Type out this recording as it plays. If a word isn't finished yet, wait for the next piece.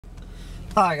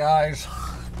Hi guys.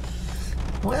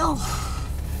 Well,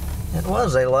 it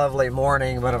was a lovely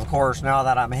morning, but of course now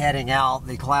that I'm heading out,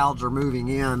 the clouds are moving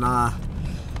in. It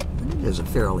is a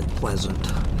fairly pleasant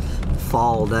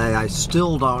fall day. I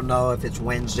still don't know if it's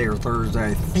Wednesday or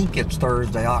Thursday. I think it's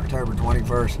Thursday, October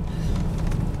 21st,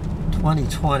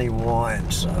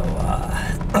 2021. So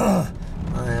I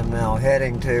am now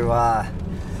heading to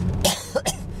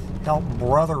help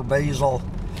Brother Basil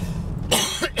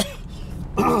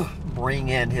bring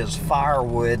in his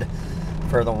firewood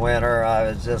for the winter. I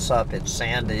was just up at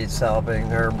Sandy's helping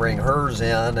her bring hers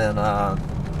in, and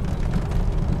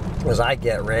as I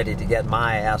get ready to get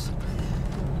my ass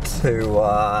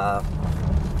to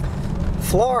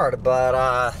Florida. But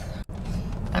I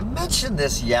mentioned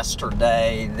this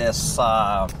yesterday, this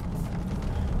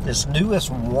newest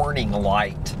warning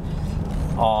light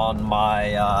on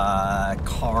my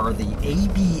car, the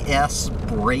ABS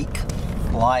brake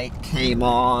light came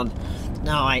on.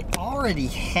 Now, I already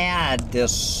had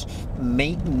this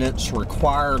maintenance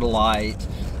required light,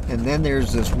 and then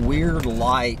there's this weird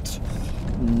light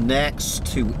next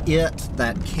to it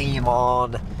that came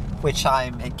on,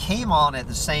 it came on at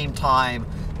the same time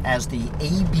as the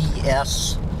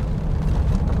ABS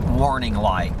warning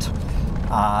light.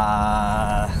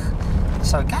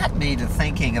 So it got me to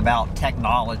thinking about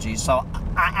technology. So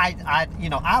I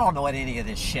don't know what any of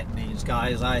this shit means,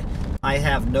 guys. I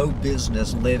have no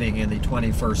business living in the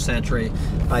 21st century.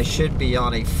 I should be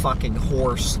on a fucking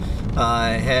horse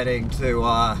heading to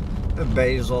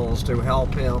Basil's to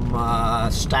help him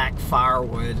stack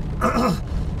firewood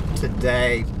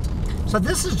today. So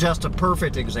this is just a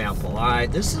perfect example. All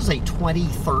right, this is a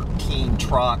 2013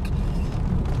 truck.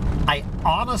 I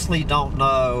honestly don't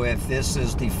know if this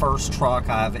is the first truck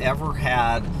I've ever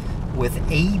had with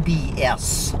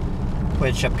ABS,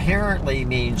 which apparently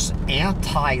means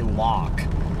anti-lock,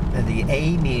 and the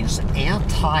A means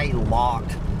anti-lock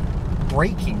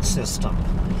braking system.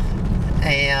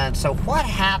 And so what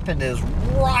happened is,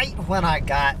 right when I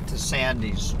got to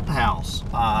Sandy's house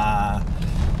on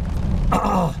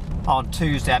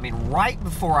Tuesday, I mean right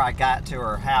before I got to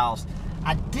her house,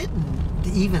 I didn't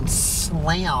even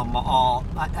slam on,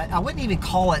 I wouldn't even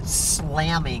call it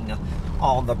slamming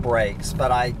on the brakes,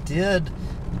 but I did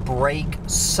brake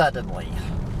suddenly.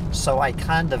 So I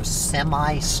kind of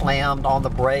semi-slammed on the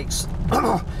brakes,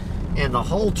 and the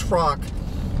whole truck,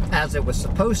 as it was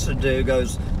supposed to do,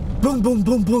 goes boom, boom,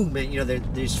 boom, boom. And,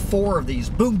 there's four of these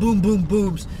boom, boom, boom,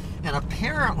 booms, and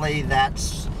apparently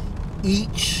that's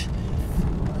each.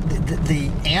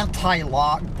 The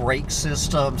anti-lock brake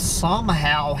system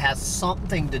somehow has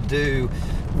something to do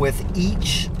with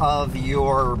each of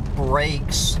your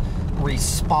brakes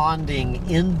responding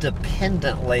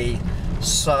independently.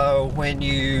 So when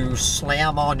you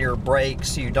slam on your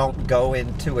brakes, you don't go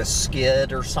into a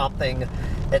skid or something.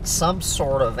 It's some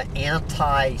sort of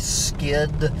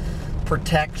anti-skid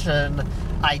protection.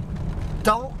 I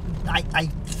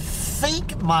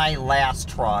think my last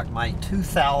truck, my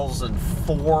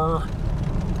 2004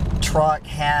 truck,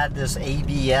 had this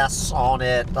ABS on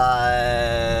it.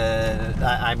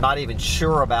 I'm not even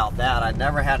sure about that. I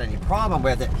never had any problem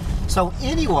with it. So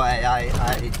anyway,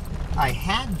 I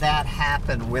had that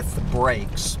happen with the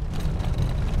brakes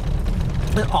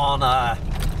on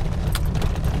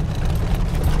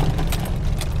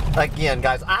again,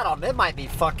 guys, I don't know, it might be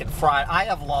fucking Friday. I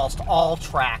have lost all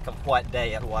track of what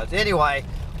day it was. Anyway,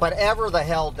 whatever the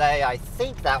hell day, I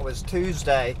think that was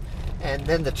Tuesday, and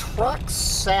then the truck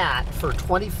sat for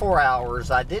 24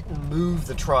 hours. I didn't move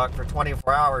the truck for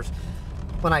 24 hours.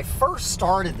 When I first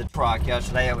started the truck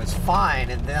yesterday, it was fine,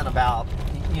 and then about,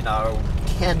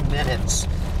 10 minutes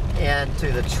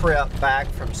into the trip back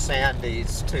from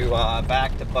Sandy's to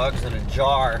back to Bugs in a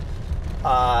Jar,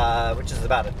 which is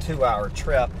about a 2-hour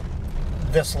trip,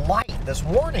 this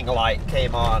warning light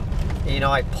came on.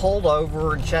 I pulled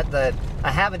over and checked I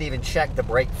haven't even checked the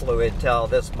brake fluid till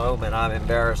this moment, I'm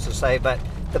embarrassed to say, but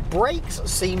the brakes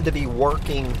seem to be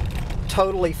working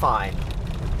totally fine.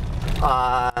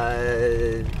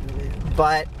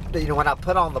 But, when I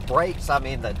put on the brakes, I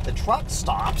mean, the truck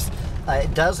stops.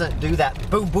 It doesn't do that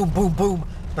boom, boom, boom, boom,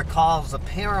 because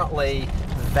apparently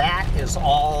that is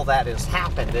all that has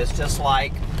happened. It's just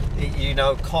like,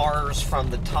 cars from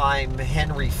the time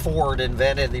Henry Ford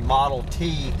invented the Model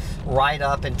T right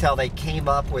up until they came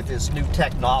up with this new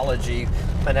technology,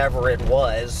 whenever it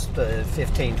was,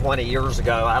 15, 20 years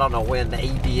ago. I don't know when the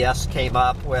ABS came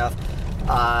up with.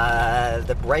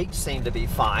 The brakes seem to be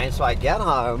fine. So I get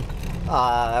home,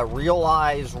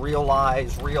 realize.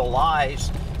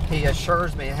 He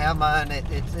assures me, Hammond,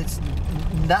 it's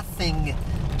nothing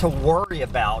to worry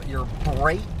about. Your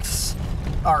brakes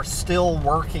are still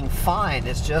working fine.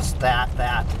 It's just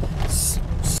that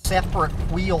separate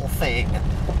wheel thing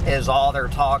is all they're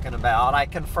talking about. I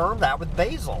confirmed that with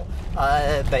Basil.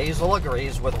 Basil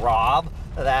agrees with Rob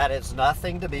that it's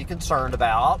nothing to be concerned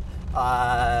about.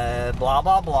 Blah,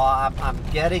 blah, blah. I'm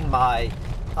getting my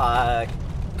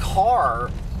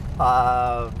car,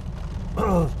 I'm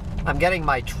getting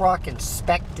my truck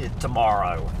inspected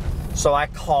tomorrow. So I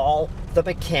call the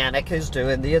mechanic who's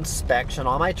doing the inspection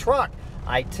on my truck.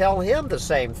 I tell him the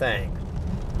same thing.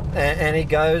 And he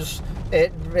goes,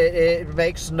 it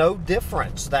makes no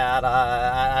difference that,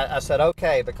 I said,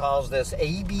 okay, because this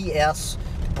ABS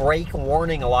brake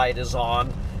warning light is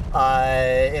on,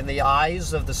 in the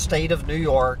eyes of the state of New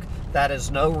York, that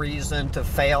is no reason to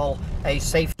fail a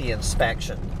safety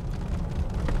inspection.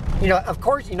 You know, of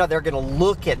course, you know, they're going to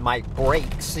look at my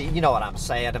brakes, you know what I'm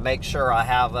saying, to make sure I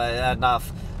have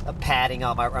enough padding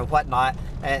on my whatnot.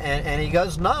 And he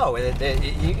goes, no,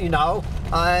 you know,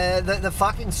 the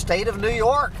fucking state of New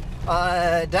York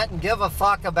doesn't give a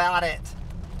fuck about it.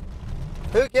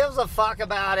 Who gives a fuck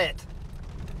about it?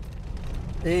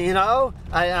 You know,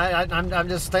 I'm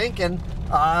just thinking,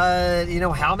 you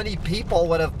know, how many people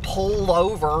would have pulled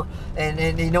over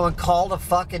and you know, and called a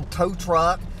fucking tow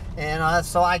truck. And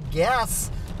so I guess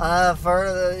for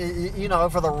the, you know,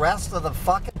 for the rest of the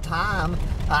fucking time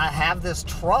I have this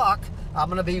truck, I'm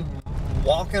gonna be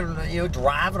walking, you know,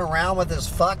 driving around with this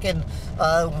fucking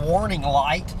warning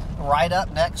light right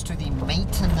up next to the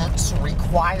maintenance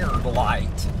required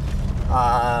light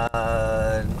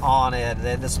on it.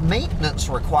 And this maintenance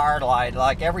required light,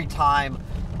 like every time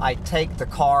I take the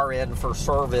car in for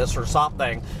service or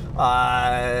something,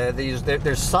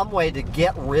 there's some way to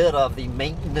get rid of the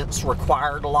maintenance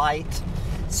required light.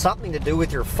 Something to do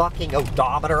with your fucking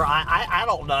odometer. I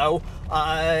don't know.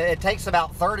 It takes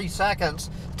about 30 seconds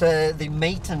to the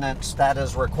maintenance that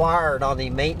is required on the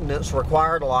maintenance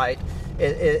required light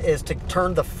is to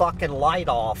turn the fucking light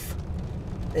off.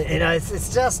 You know,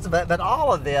 it's just, but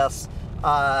all of this,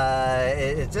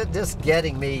 it's just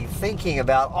getting me thinking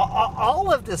about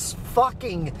all of this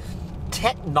fucking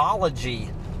technology.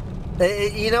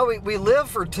 You know, we live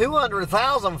for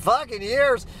 200,000 fucking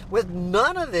years with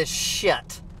none of this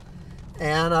shit.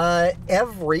 And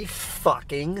every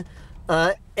fucking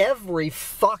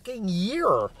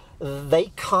year,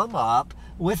 they come up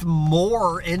with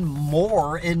more and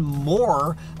more and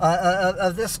more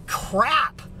of this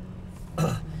crap.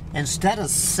 Instead of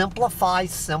simplify,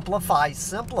 it's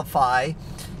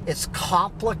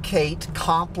complicate.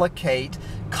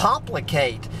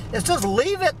 It's just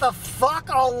leave it the fuck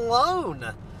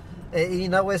alone. You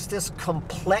know, it's this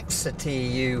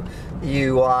complexity.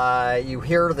 You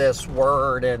hear this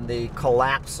word in the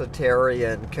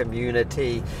collapsitarian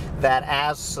community that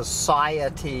as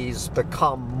societies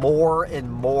become more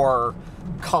and more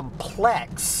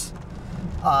complex,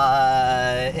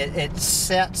 it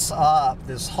sets up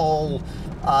this whole,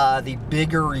 the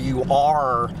bigger you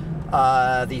are,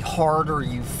 the harder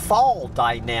you fall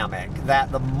dynamic,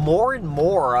 that the more and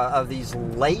more of these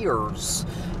layers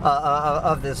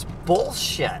of this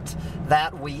bullshit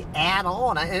that we add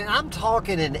on, and I'm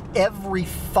talking in every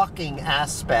fucking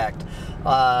aspect,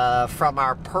 from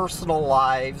our personal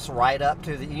lives right up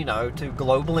to the, you know, to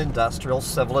global industrial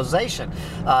civilization.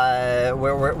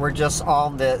 We're just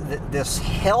on this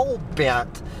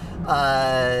hell-bent,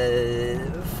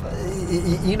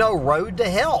 you know, road to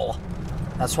hell.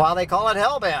 That's why they call it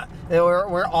hellbent.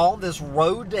 We're on this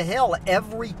road to hell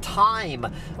every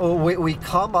time we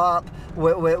come up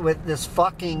with this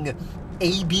fucking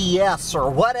ABS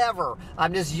or whatever.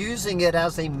 I'm just using it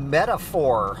as a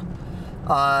metaphor. You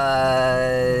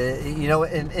know,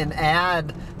 and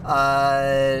add,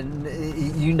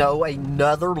 you know,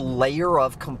 another layer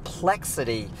of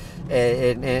complexity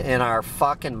in our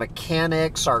fucking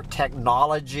mechanics, our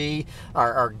technology,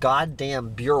 our goddamn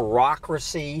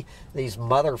bureaucracy, these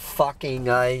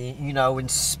motherfucking, you know,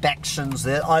 inspections,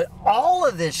 all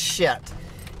of this shit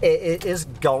is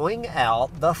going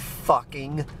out the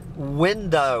fucking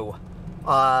window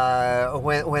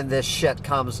when this shit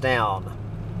comes down.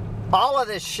 All of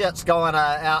this shit's going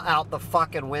out the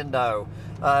fucking window.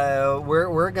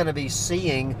 We're going to be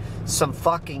seeing some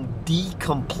fucking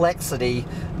decomplexity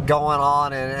going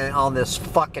on this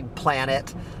fucking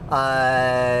planet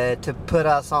to put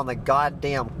us on the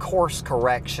goddamn course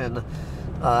correction.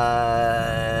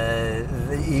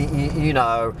 You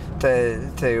know,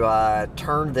 to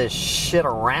turn this shit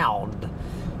around.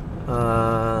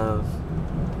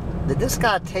 Did this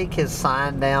guy take his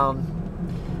sign down?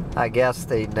 I guess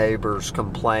the neighbors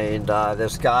complained.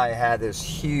 This guy had this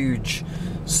huge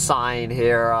sign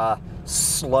here,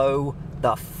 slow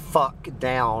the fuck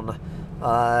down.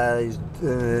 He's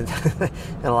in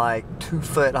like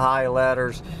 2-foot high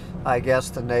letters. I guess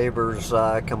the neighbors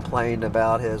complained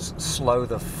about his slow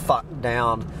the fuck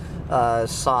down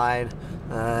sign.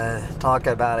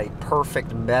 Talking about a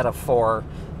perfect metaphor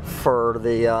for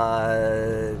the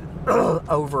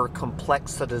over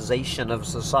complexitization of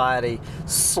society.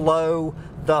 Slow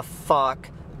the fuck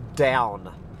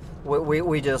down.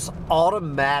 We just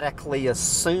automatically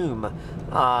assume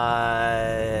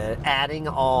adding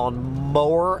on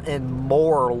more and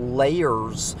more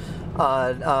layers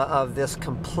of this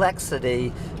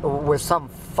complexity with some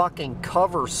fucking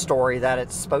cover story that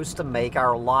it's supposed to make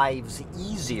our lives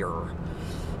easier.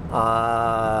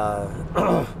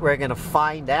 We're going to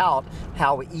find out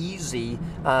how easy,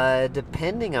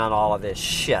 depending on all of this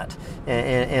shit.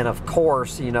 And of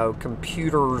course, you know,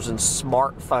 computers and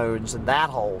smartphones and that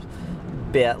whole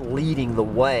bit leading the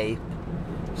way.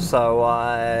 So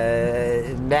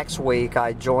next week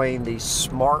I join the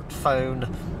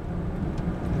smartphone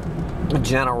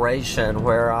generation,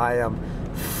 where I am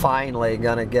finally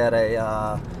going to get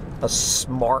a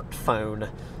smartphone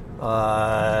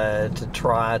to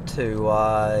try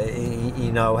to,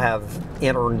 you know, have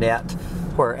internet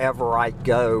wherever I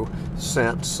go,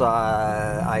 since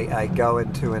I go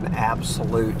into an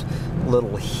absolute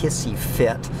little hissy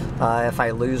fit if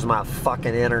I lose my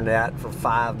fucking internet for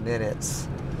 5 minutes.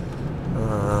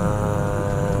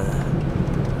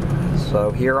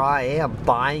 So here I am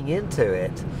buying into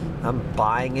it. I'm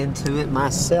buying into it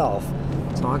myself.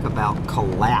 Talk about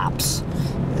collapse.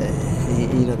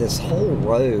 You know, this whole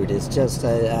road is just,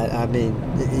 I mean,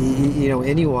 you know,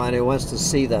 anyone who wants to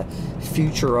see the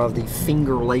future of the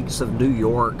Finger Lakes of New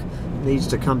York needs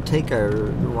to come take a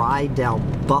ride down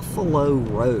Buffalo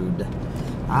Road.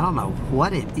 I don't know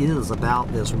what it is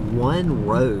about this one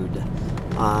road.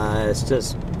 It's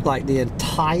just like the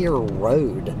entire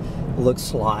road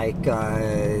looks like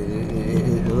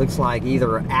it looks like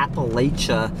either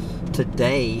Appalachia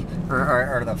today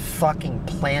or the fucking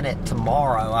planet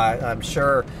tomorrow. I'm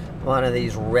sure one of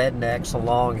these rednecks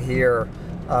along here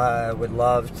would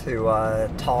love to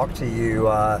talk to you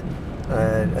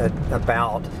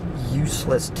about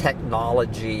useless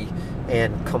technology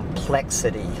and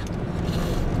complexity.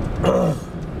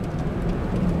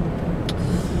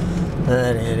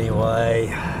 But anyway,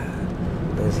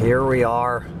 here we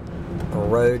are, the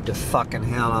road to fucking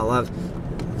hell.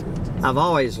 I've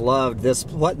always loved this.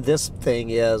 What this thing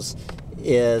is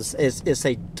it's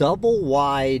a double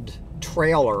wide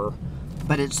trailer,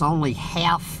 but it's only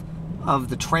half of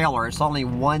the trailer. It's only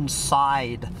one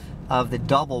side of the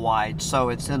double wide, so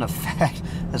it's in effect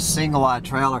a single wide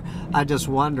trailer. I just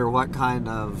wonder what kind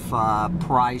of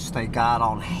price they got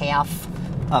on half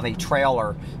of a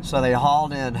trailer. So they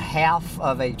hauled in half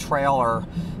of a trailer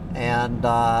and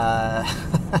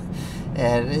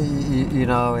and you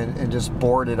know, and just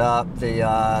boarded up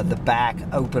the back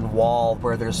open wall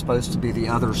where there's supposed to be the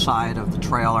other side of the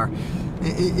trailer.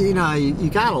 You know, you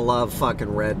gotta love fucking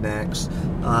rednecks.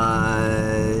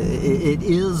 It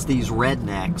is these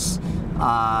rednecks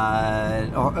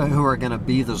who are gonna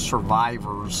be the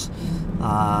survivors.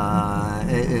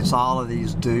 It's all of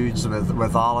these dudes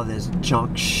with all of this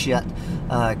junk shit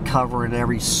covering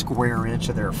every square inch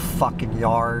of their fucking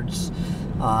yards.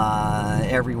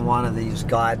 Every one of these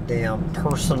goddamn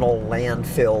personal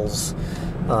landfills.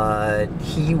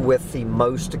 He with the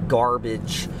most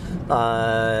garbage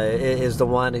is the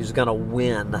one who's gonna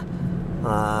win.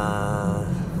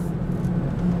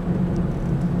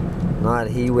 Not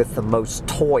he with the most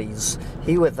toys.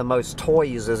 He with the most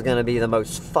toys is going to be the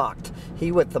most fucked.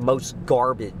 He with the most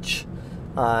garbage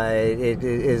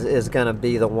is going to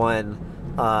be the one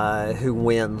who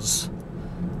wins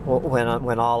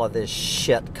when all of this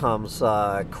shit comes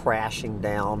crashing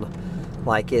down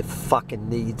like it fucking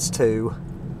needs to.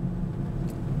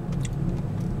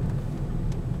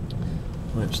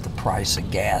 What's the price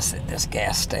of gas at this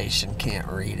gas station? Can't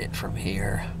read it from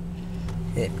here.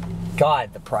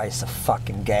 God, the price of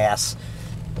fucking gas.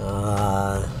 You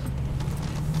know,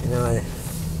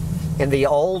 in the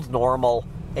old normal,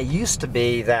 it used to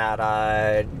be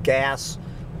that gas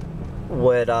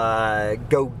would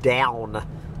go down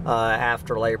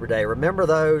after Labor Day. Remember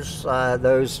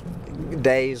those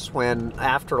days when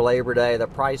after Labor Day the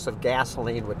price of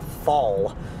gasoline would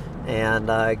fall, and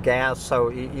gas. So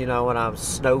you know, when I was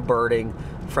snowbirding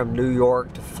from New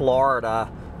York to Florida,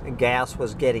 gas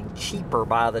was getting cheaper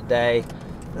by the day.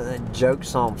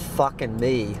 Joke's on fucking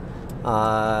me.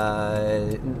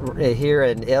 Here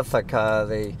in Ithaca,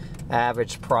 the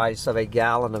average price of a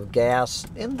gallon of gas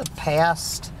in the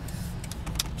past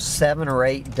 7 or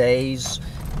 8 days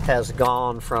has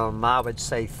gone from, I would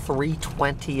say,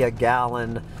 $3.20 a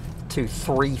gallon to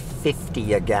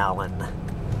 $3.50 a gallon.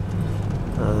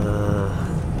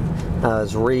 I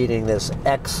was reading this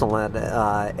excellent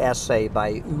essay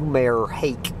by Umair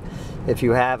Haque. If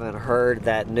you haven't heard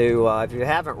that new, if you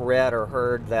haven't read or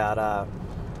heard that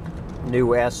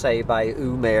new essay by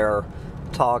Umair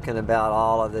talking about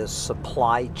all of this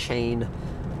supply chain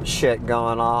shit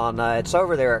going on, it's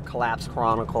over there at Collapse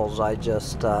Chronicles. I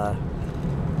just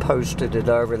posted it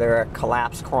over there at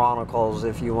Collapse Chronicles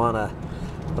if you want to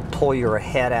pull your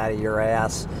head out of your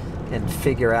ass and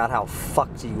figure out how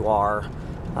fucked you are.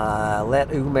 Let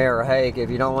Umair Haque, if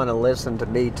you don't want to listen to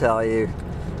me tell you,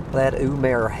 let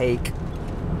Umair Haque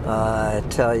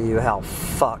tell you how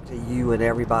fucked you and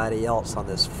everybody else on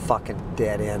this fucking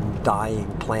dead-end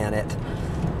dying planet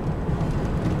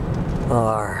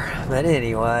are. But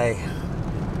anyway,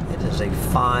 it is a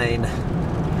fine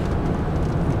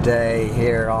day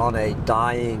here on a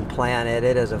dying planet.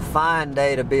 It is a fine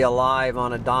day to be alive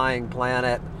on a dying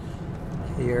planet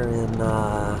here in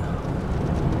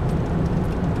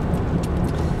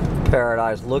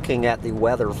Paradise. Looking at the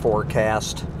weather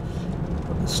forecast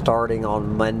starting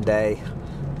on Monday,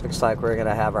 looks like we're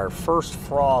gonna have our first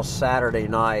frost Saturday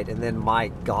night, and then my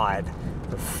God,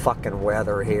 the fucking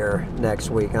weather here next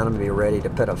week. I'm gonna be ready to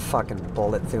put a fucking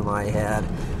bullet through my head.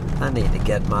 I need to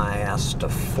get my ass to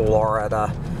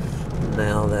Florida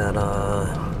now that I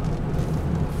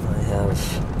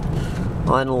have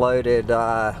unloaded,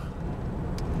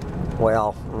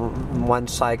 well, one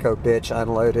psycho bitch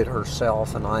unloaded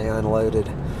herself and I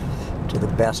unloaded to the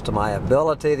best of my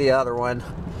ability the other one.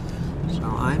 So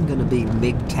I'm gonna be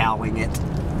MGTOWing it.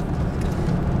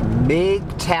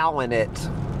 MGTOWing it.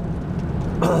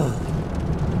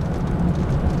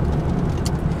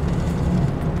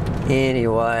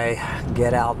 Anyway,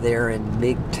 get out there and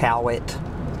MGTOW it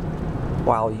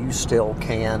while you still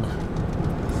can.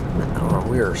 Oh,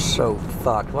 we are so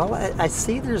fucked. Well, I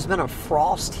see there's been a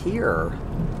frost here.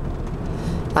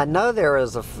 I know there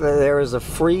was a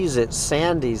freeze at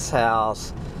Sandy's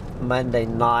house Monday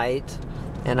night,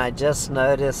 and I just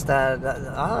noticed that.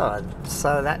 Oh,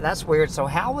 so that's weird. So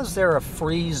how was there a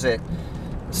freeze at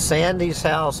Sandy's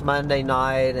house Monday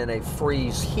night and a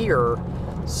freeze here?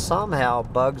 Somehow,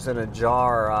 bugs in a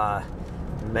jar.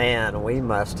 Man, we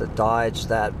must have dodged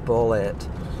that bullet.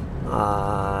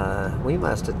 We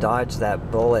must have dodged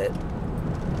that bullet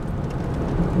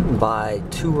by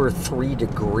 2 or 3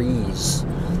 degrees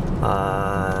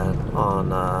on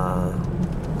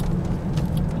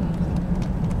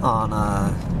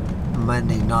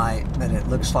Monday night, but it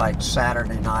looks like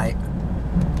Saturday night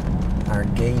our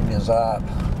game is up.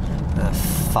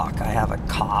 Fuck, I have a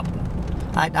cop.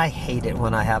 I hate it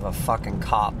when I have a fucking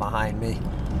cop behind me.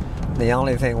 The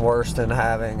only thing worse than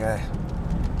having a...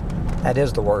 That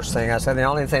is the worst thing. I said the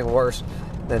only thing worse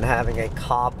than having a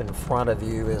cop in front of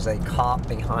you is a cop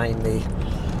behind me.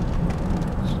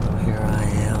 So here I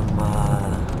am,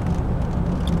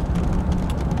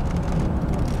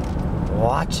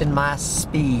 watching my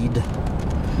speed.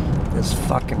 This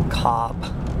fucking cop.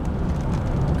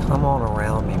 Come on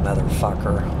around me,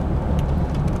 motherfucker.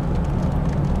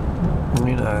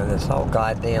 You know, this whole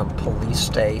goddamn police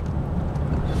state.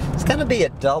 It's going to be a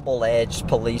double-edged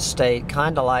police state,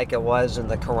 kind of like it was in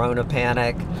the Corona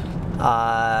panic.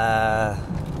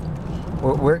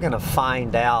 We're going to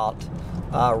find out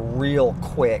real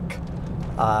quick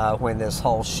when this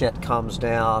whole shit comes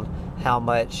down how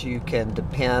much you can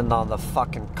depend on the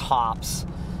fucking cops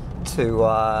to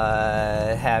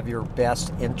have your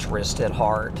best interest at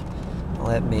heart.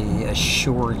 Let me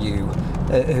assure you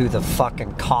who the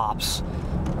fucking cops,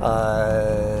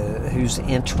 whose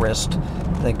interest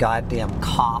the goddamn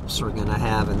cops are gonna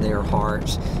have in their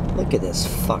hearts. Look at this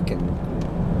fucking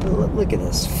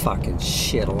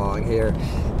shit along here.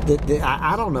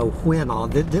 I don't know when all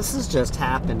this has just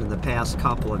happened in the past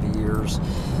couple of years.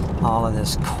 All of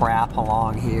this crap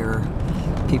along here.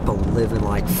 People living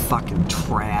like fucking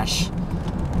trash.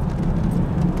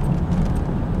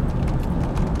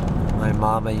 My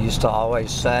mama used to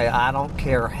always say, I don't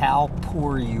care how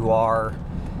poor you are,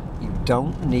 you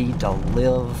don't need to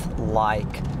live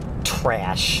like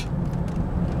trash.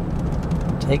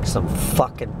 Take some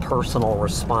fucking personal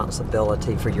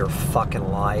responsibility for your fucking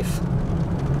life.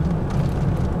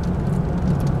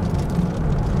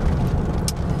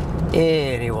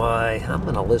 Anyway, I'm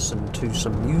gonna listen to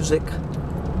some music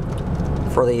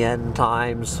for the end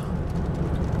times.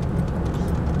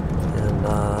 And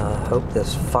hope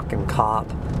this fucking cop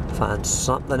finds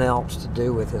something else to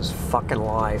do with his fucking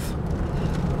life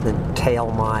than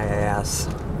tail my ass.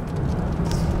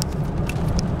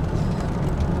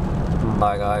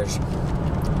 Bye, guys.